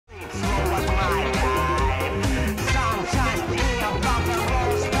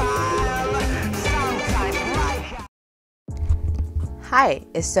Hi,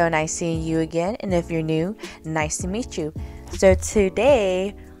 it's so nice seeing you again, and if you're new, nice to meet you. So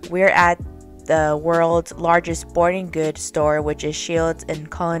today we're at the world's largest sporting goods store, which is Shields in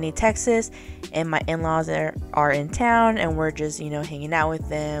Colony, Texas, and my in-laws are in town, and we're just hanging out with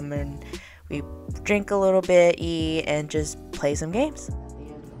them, and we drink a little bit, eat, and just play some games.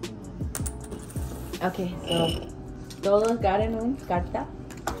 Okay, so todos ganen un carta,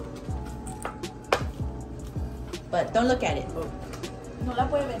 but don't look at it. No la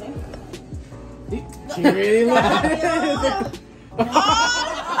puede ver, ¿eh? ¿Cómo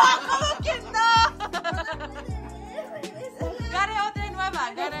que no? Gane otra nueva.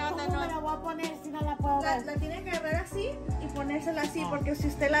 ¿Cómo me la voy a poner si no la puedo ver? La tiene que agarrar así y ponérsela así, porque si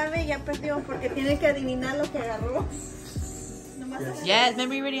usted la ve ya perdió, porque tiene que adivinar lo que agarró. Yes,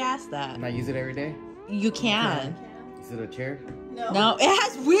 maybe we already asked that. Can I use it every day? You can. Is it a chair? No, it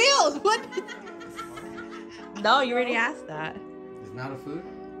has wheels. What? No, you already asked that. It's not a food?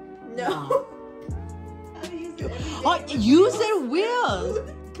 No. Oh, use it wheels.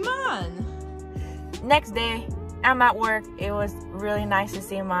 Come on. Next day, I'm at work. It was really nice to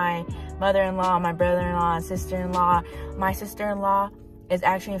see my mother-in-law, my brother-in-law, and sister-in-law. My sister-in-law is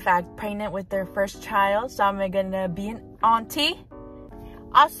actually, in fact, pregnant with their first child, so I'm gonna be an auntie.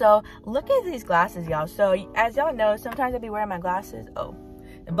 Also, look at these glasses, y'all. So, as y'all know, sometimes I be wearing my glasses. Oh,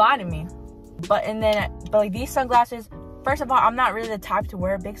 they're blinding me. But like these sunglasses, first of all, I'm not really the type to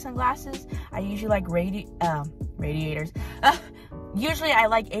wear big sunglasses. I usually like radiators. Usually I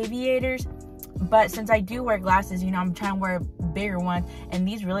like aviators, but since I do wear glasses, I'm trying to wear bigger ones, and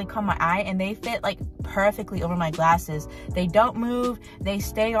these really caught my eye, and they fit like perfectly over my glasses. They don't move, they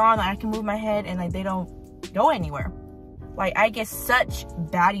stay on, I can move my head, and like they don't go anywhere. Like, I get such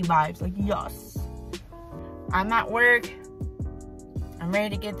baddie vibes, like, yes. I'm at work. I'm ready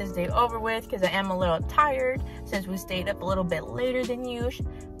to get this day over with because I am a little tired since we stayed up a little bit later than usual.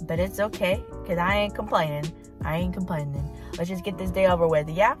 But it's okay because I ain't complaining. Let's just get this day over with,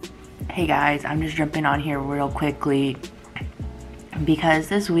 yeah? Hey guys, I'm just jumping on here real quickly because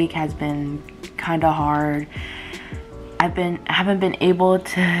this week has been kind of hard. I haven't been able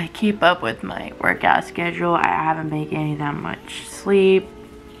to keep up with my workout schedule. I haven't been getting that much sleep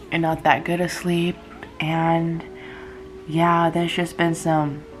and not that good of sleep, and yeah, there's just been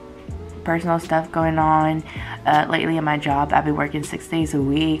some personal stuff going on lately in my job. I've been working 6 days a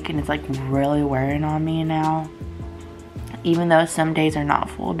week, and it's like really wearing on me now. Even though some days are not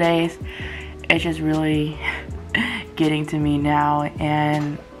full days, it's just really getting to me now.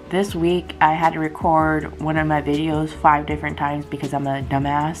 And this week I had to record one of my videos 5 different times because I'm a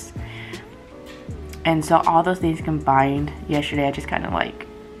dumbass. And so all those things combined, yesterday I just kind of like,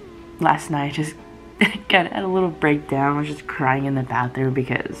 last night I just kind of had a little breakdown. I was just crying in the bathroom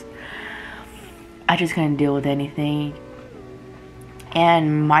because I just couldn't deal with anything.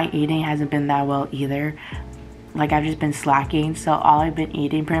 And my eating hasn't been that well either. Like, I've just been slacking, so all I've been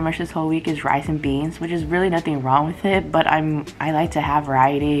eating pretty much this whole week is rice and beans, which is really nothing wrong with it, but I like to have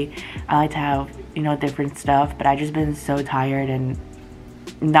variety. I like to have, different stuff, but I've just been so tired and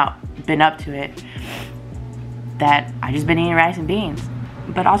not been up to it that I just been eating rice and beans.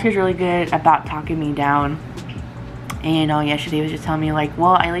 But Oscar's really good about talking me down. And yesterday he was just telling me like,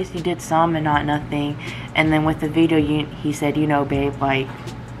 well, at least you did some and not nothing. And then with the video, he said, babe, like,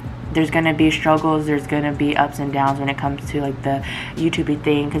 there's gonna be struggles, there's gonna be ups and downs when it comes to like the YouTube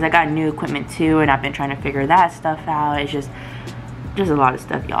thing, because I got new equipment too, and I've been trying to figure that stuff out. It's just a lot of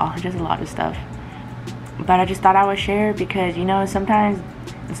stuff, y'all. Just a lot of stuff. But I just thought I would share because sometimes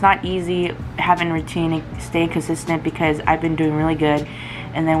it's not easy having a routine and staying consistent, because I've been doing really good,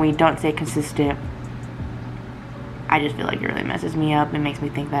 and then when you don't stay consistent, I just feel like it really messes me up and makes me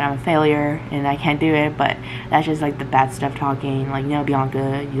think that I'm a failure and I can't do it. But that's just like the bad stuff talking, like,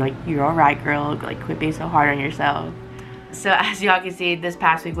 Bianca, you're alright, girl, like, quit being so hard on yourself. So as y'all can see, this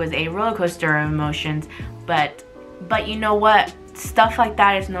past week was a roller coaster of emotions, but you know what, stuff like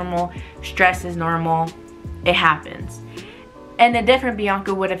that is normal, stress is normal, it happens. And a different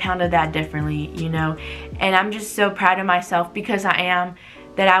Bianca would have handled that differently, and I'm just so proud of myself because I am,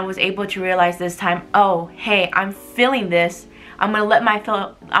 that I was able to realize this time, oh, hey, I'm feeling this. I'm gonna let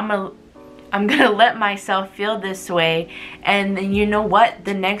myself feel this way. And then you know what?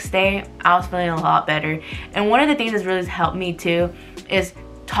 The next day, I was feeling a lot better. And one of the things that's really helped me too is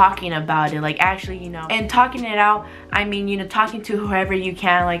talking about it, like, actually, and talking it out. I mean, talking to whoever you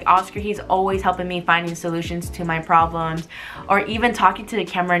can, like Oscar, he's always helping me finding solutions to my problems, or even talking to the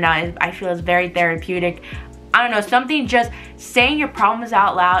camera now, I feel is very therapeutic. I don't know, something just saying your problems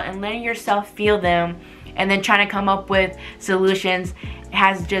out loud and letting yourself feel them, and then trying to come up with solutions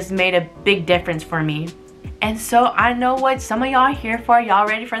has just made a big difference for me. And so I know what some of y'all are here for. Y'all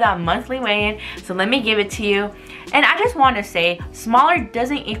ready for that monthly weigh-in. So let me give it to you. And I just want to say, smaller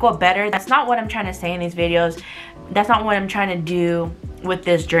doesn't equal better. That's not what I'm trying to say in these videos. That's not what I'm trying to do with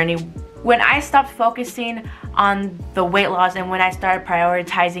this journey. When I stopped focusing on the weight loss and when I started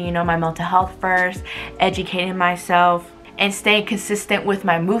prioritizing, you know, my mental health first, educating myself, and staying consistent with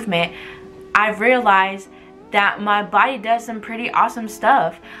my movement, I've realized that my body does some pretty awesome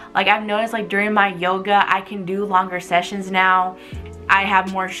stuff. Like, I've noticed, like, during my yoga, I can do longer sessions now. I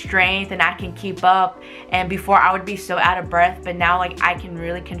have more strength and I can keep up. And before I would be so out of breath, but now, like, I can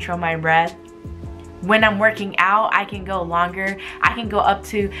really control my breath. When I'm working out, I can go longer. I can go up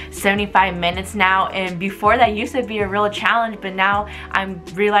to 75 minutes now, and before that used to be a real challenge, but now I'm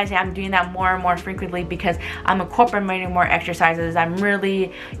realizing I'm doing that more and more frequently because I'm incorporating more exercises. I'm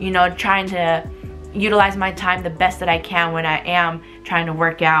really, you know, trying to utilize my time the best that I can when I am trying to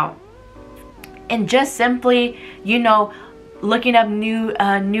work out. And just simply, you know, looking up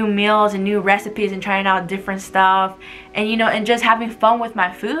new meals and new recipes and trying out different stuff, and, you know, and just having fun with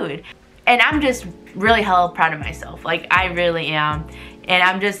my food. And I'm just really hella proud of myself. Like, I really am.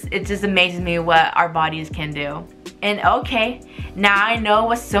 And it just amazes me what our bodies can do. And okay, now I know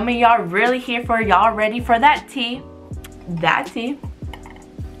what some of y'all really here for. Y'all ready for that tea? That tea.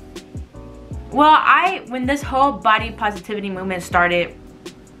 Well, when this whole body positivity movement started,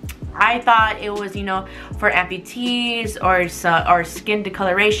 I thought it was, you know, for amputees or skin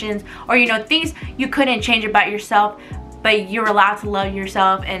decolorations, or, you know, things you couldn't change about yourself, but you're allowed to love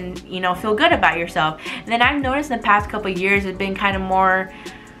yourself and, you know, feel good about yourself. And then I've noticed in the past couple of years it's been kind of more,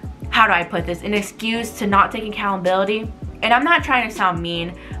 how do I put this, an excuse to not take accountability. And I'm not trying to sound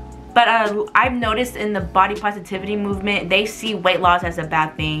mean, but I've noticed in the body positivity movement, they see weight loss as a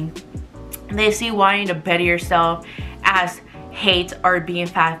bad thing. They see wanting to better yourself as hate or being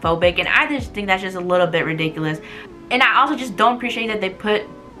fat phobic, and I just think that's just a little bit ridiculous. And I also just don't appreciate that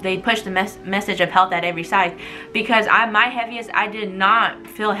they push the message of health at every size, because my heaviest, I did not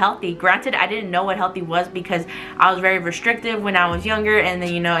feel healthy. Granted, I didn't know what healthy was because I was very restrictive when I was younger, and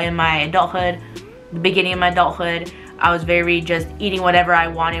then, you know, in my adulthood, the beginning of my adulthood, I was very just eating whatever I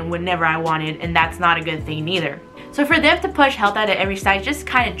wanted whenever I wanted, and that's not a good thing either. So for them to push health out at every size just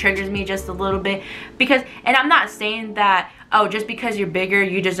kind of triggers me just a little bit, because, and I'm not saying that, oh, just because you're bigger,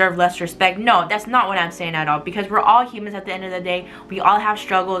 you deserve less respect. No, that's not what I'm saying at all, because we're all humans at the end of the day. We all have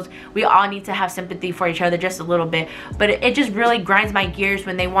struggles. We all need to have sympathy for each other just a little bit. But it just really grinds my gears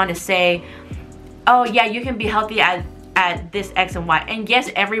when they want to say, oh yeah, you can be healthy at this X and Y. And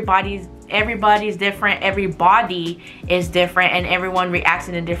yes, everybody's different, every body is different, and everyone reacts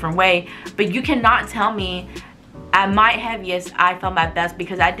in a different way. But you cannot tell me at my heaviest I felt my best,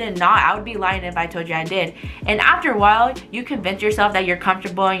 because I did not. I would be lying if I told you I did. And after a while, you convince yourself that you're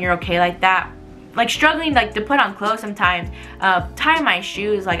comfortable and you're okay like that. Like, struggling like to put on clothes sometimes, tie my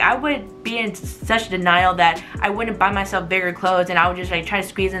shoes, like I would be in such denial that I wouldn't buy myself bigger clothes, and I would just like try to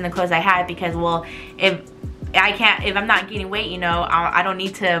squeeze in the clothes I had, because, well, if I'm not gaining weight, you know, I don't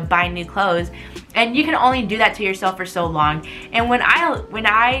need to buy new clothes. And you can only do that to yourself for so long. And when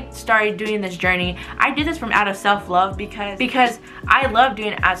I started doing this journey, I did this from out of self-love, because I love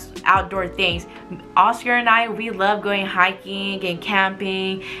doing outdoor things. Oscar and I, we love going hiking and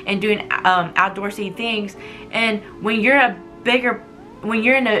camping and doing outdoorsy things. And when you're in a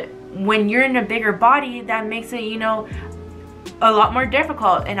bigger body, that makes it, you know, a lot more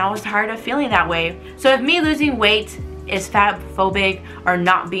difficult, and I was tired of feeling that way. So if me losing weight is fat phobic or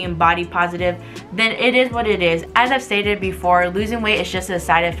not being body positive, then it is what it is. As I've stated before, losing weight is just a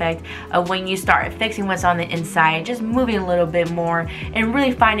side effect of when you start fixing what's on the inside, just moving a little bit more and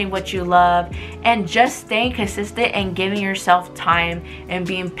really finding what you love, and just staying consistent and giving yourself time and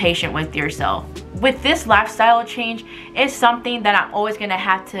being patient with yourself. With this lifestyle change, it's something that I'm always gonna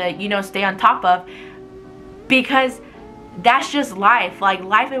have to, you know, stay on top of, because that's just life. Like,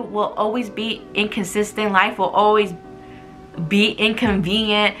 life will always be inconsistent. Life will always be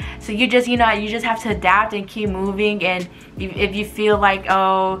inconvenient. So you just, you know, you just have to adapt and keep moving. And if you feel like,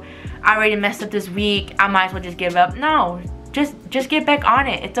 oh, I already messed up this week, I might as well just give up. No, just get back on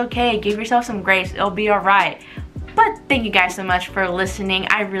it. It's okay. Give yourself some grace. It'll be all right. But thank you guys so much for listening.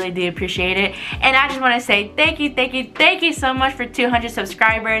 I really do appreciate it. And I just want to say thank you so much for 200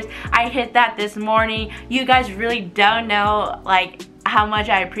 subscribers. I hit that this morning. You guys really don't know like how much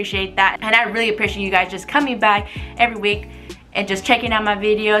I appreciate that. And I really appreciate you guys just coming back every week and just checking out my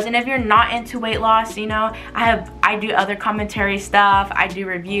videos. And if you're not into weight loss, you know, I do other commentary stuff, I do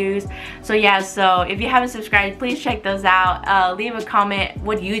reviews. So yeah, so if you haven't subscribed, please check those out. Leave a comment.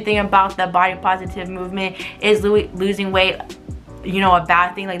 What do you think about the body positive movement? Is losing weight you know, a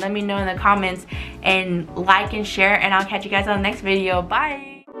bad thing, like let me know in the comments, and like and share, and I'll catch you guys on the next video.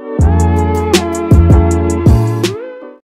 Bye.